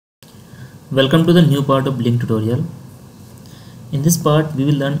Welcome to the new part of LINQ tutorial. In this part we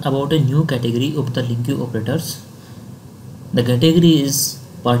will learn about a new category of the LINQ operators. The category is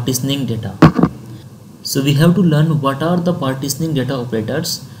partitioning data. So we have to learn what are the partitioning data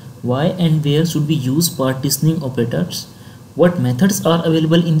operators, why and where should we use partitioning operators, what methods are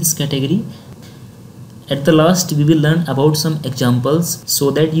available in this category. At the last we will learn about some examples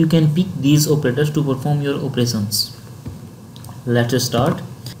so that you can pick these operators to perform your operations. Let's start.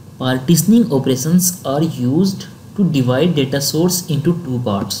 Partitioning operations are used to divide data source into two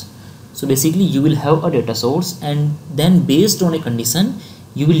parts. So basically you will have a data source and then based on a condition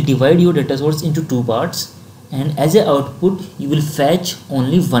you will divide your data source into two parts, and as a output you will fetch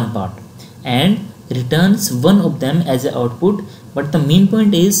only one part and returns one of them as a output, but the main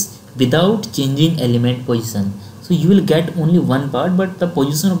point is without changing element position. So you will get only one part but the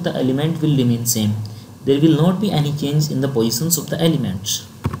position of the element will remain same. There will not be any change in the positions of the elements.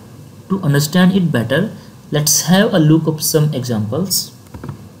 To understand it better, let's have a look at some examples.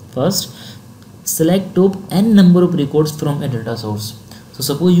 First, select top n number of records from a data source. So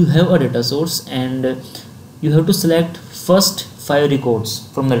suppose you have a data source and you have to select first 5 records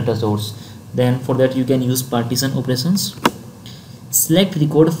from the data source. Then for that you can use partition operations. Select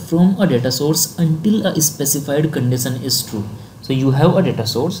record from a data source until a specified condition is true. So you have a data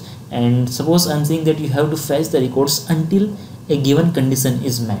source and suppose I am saying that you have to fetch the records until a given condition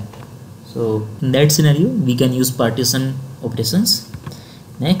is met. So in that scenario we can use partition operations.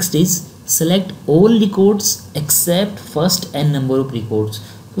 Next is select all records except first n number of records.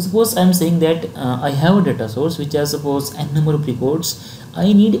 So suppose I am saying that I have a data source which has suppose n number of records.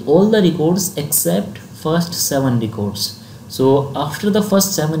 I need all the records except first 7 records. So after the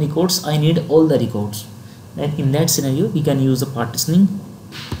first 7 records I need all the records. Then in that scenario we can use the partitioning.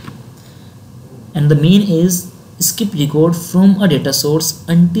 And the main is skip record from a data source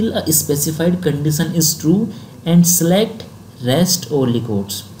until a specified condition is true and select rest all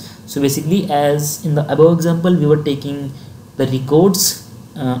records. So basically as in the above example we were taking the records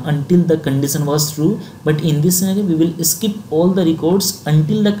until the condition was true, but in this scenario we will skip all the records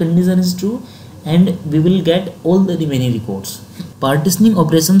until the condition is true and we will get all the remaining records. Partitioning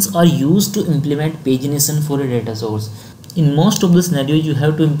operations are used to implement pagination for a data source. In most of the scenarios you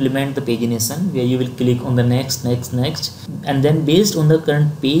have to implement the pagination where you will click on the next and then based on the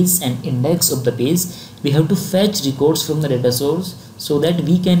current page and index of the page we have to fetch records from the data source so that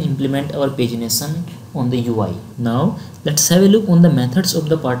we can implement our pagination on the UI. Now let's have a look on the methods of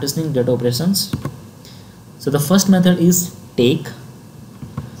the partitioning data operations. So the first method is take,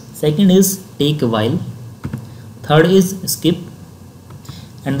 second is take while, third is skip,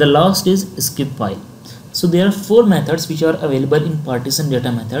 and the last is skip while. So there are 4 methods which are available in partition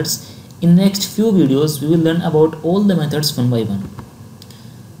data methods. In next few videos we will learn about all the methods one by one.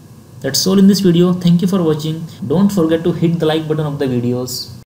 That's all in this video. Thank you for watching. Don't forget to hit the like button of the videos.